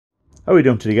How are we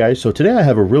doing today, guys? So today I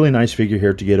have a really nice figure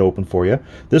here to get open for you.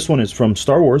 This one is from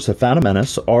Star Wars: The Phantom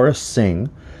Menace, Aurra Singh.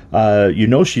 You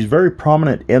know she's very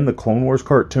prominent in the Clone Wars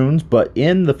cartoons, but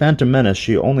in The Phantom Menace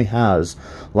she only has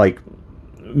like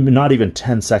not even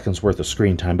 10 seconds worth of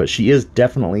screen time, but she is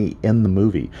definitely in the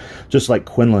movie, just like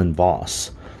Quinlan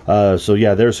Vos. So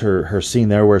yeah, there's her scene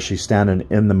there where she's standing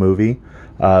in the movie.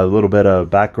 A little bit of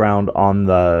background on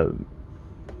the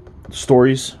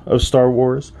stories of Star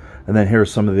Wars. And then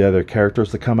here's some of the other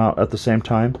characters that come out at the same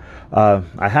time.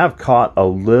 I have caught a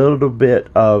little bit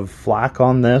of flack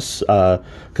on this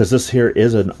because this here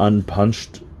is an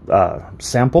unpunched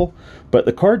sample. But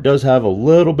the card does have a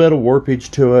little bit of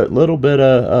warpage to it, a little bit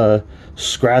of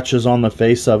scratches on the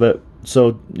face of it.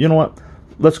 So, you know what?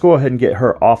 Let's go ahead and get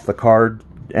her off the card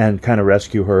and kind of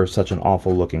rescue her. Such an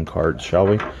awful looking card, shall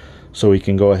we? So we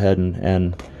can go ahead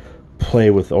and play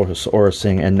with Aurra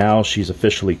Singh. And now she's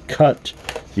officially cut.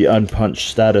 The unpunched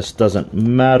status doesn't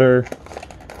matter.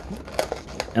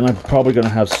 And I'm probably going to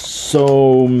have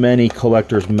so many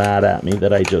collectors mad at me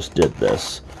that I just did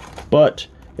this. But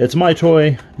it's my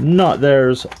toy, not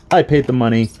theirs. I paid the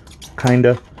money,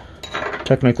 kinda.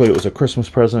 Technically it was a Christmas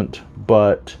present,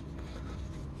 but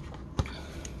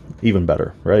even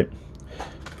better, right?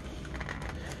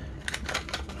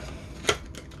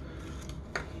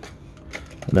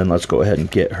 And then let's go ahead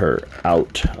and get her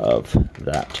out of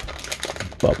that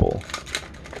bubble.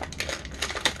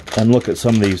 And look at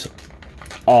some of these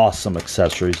awesome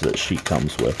accessories that she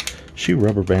comes with. She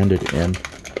rubber banded in.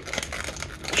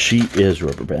 She is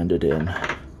rubber banded in.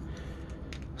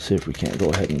 See if we can't go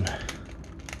ahead and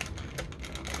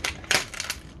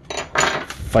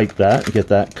fight that and get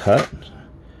that cut.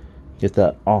 Get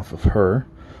that off of her.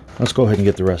 Let's go ahead and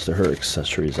get the rest of her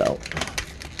accessories out.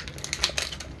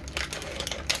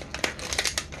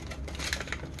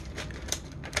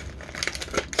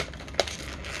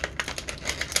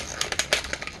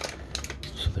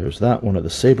 There's that. One of the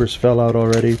sabers fell out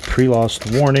already.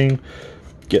 Pre-lost warning.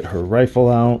 Get her rifle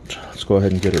out. Let's go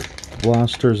ahead and get her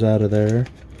blasters out of there.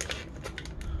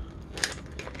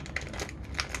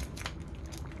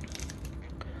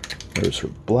 There's her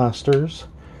blasters.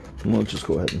 And we'll just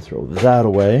go ahead and throw that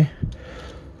away.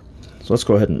 So let's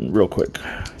go ahead and real quick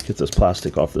get this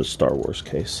plastic off this Star Wars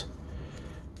case.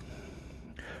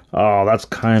 Oh, that's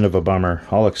kind of a bummer.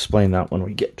 I'll explain that when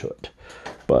we get to it.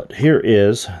 But here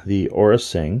is the Aurra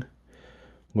Singh.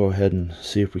 Go ahead and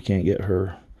see if we can't get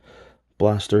her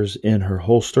blasters in her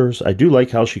holsters. I do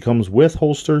like how she comes with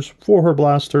holsters for her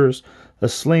blasters, a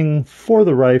sling for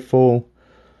the rifle,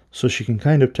 so she can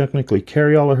kind of technically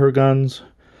carry all of her guns.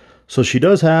 So she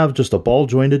does have just a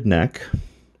ball-jointed neck.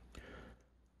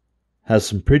 Has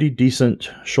some pretty decent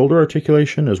shoulder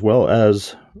articulation as well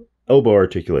as elbow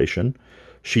articulation.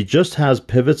 She just has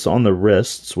pivots on the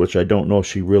wrists, which I don't know if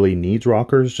she really needs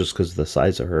rockers just because of the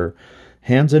size of her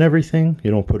hands and everything. You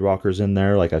don't put rockers in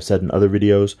there. Like I've said in other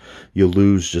videos, you'll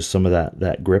lose just some of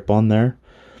that grip on there.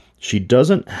 She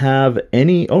doesn't have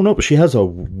any... Oh, no, but she has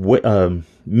a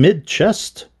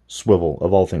mid-chest swivel,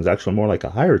 of all things. Actually, more like a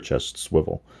higher chest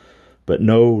swivel. But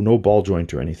no ball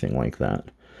joint or anything like that.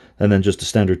 And then just a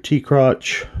standard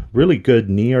T-crotch. Really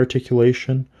good knee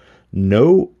articulation.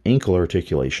 No ankle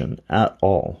articulation at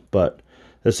all, but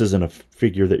this isn't a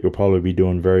figure that you'll probably be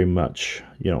doing very much,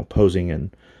 you know, posing in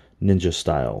ninja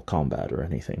style combat or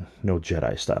anything. No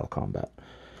Jedi style combat.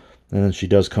 And then she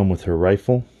does come with her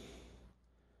rifle.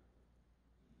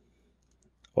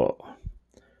 Oh,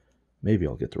 maybe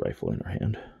I'll get the rifle in her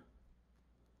hand.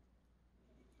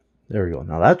 There we go.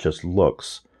 Now that just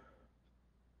looks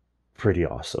pretty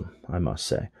awesome, I must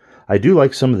say. I do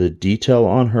like some of the detail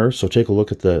on her, so take a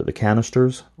look at the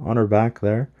canisters on her back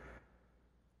there.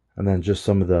 And then just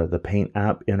some of the paint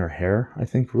app in her hair, I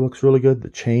think looks really good. The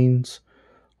chains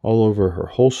all over her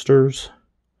holsters.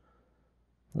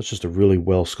 That's just a really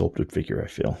well sculpted figure, I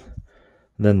feel.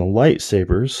 And then the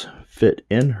lightsabers fit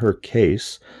in her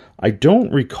case. I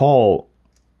don't recall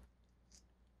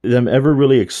them ever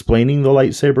really explaining the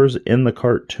lightsabers in the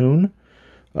cartoon.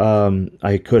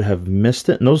 I could have missed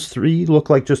it. And those three look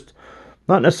like just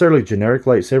not necessarily generic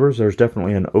lightsabers. There's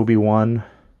definitely an Obi-Wan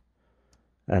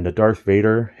and a Darth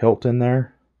Vader hilt in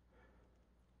there.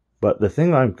 But the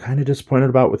thing that I'm kind of disappointed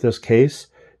about with this case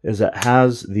is it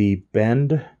has the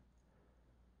bend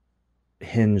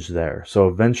hinge there. So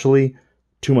eventually,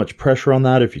 too much pressure on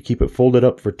that, if you keep it folded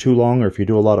up for too long, or if you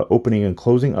do a lot of opening and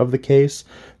closing of the case,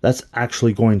 that's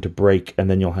actually going to break, and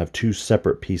then you'll have two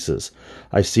separate pieces.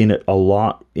 I've seen it a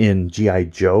lot in G.I.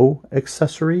 Joe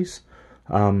accessories.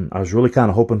 I was really kind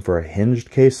of hoping for a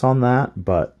hinged case on that,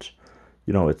 but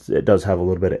you know, it does have a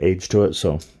little bit of age to it,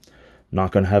 so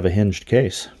not going to have a hinged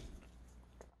case.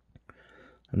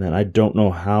 And then I don't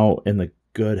know how in the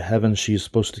good heavens she's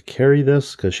supposed to carry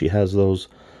this, because she has those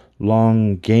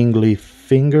long gangly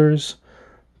fingers.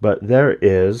 But there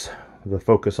is the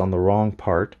focus on the wrong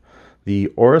part. The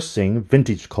Aurra Sing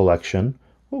Vintage Collection.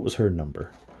 What was her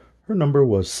number? Her number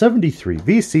was 73,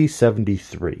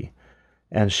 VC73.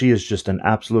 And she is just an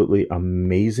absolutely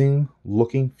amazing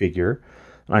looking figure.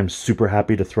 I'm super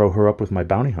happy to throw her up with my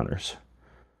bounty hunters.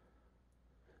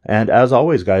 And as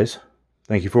always, guys,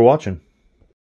 thank you for watching.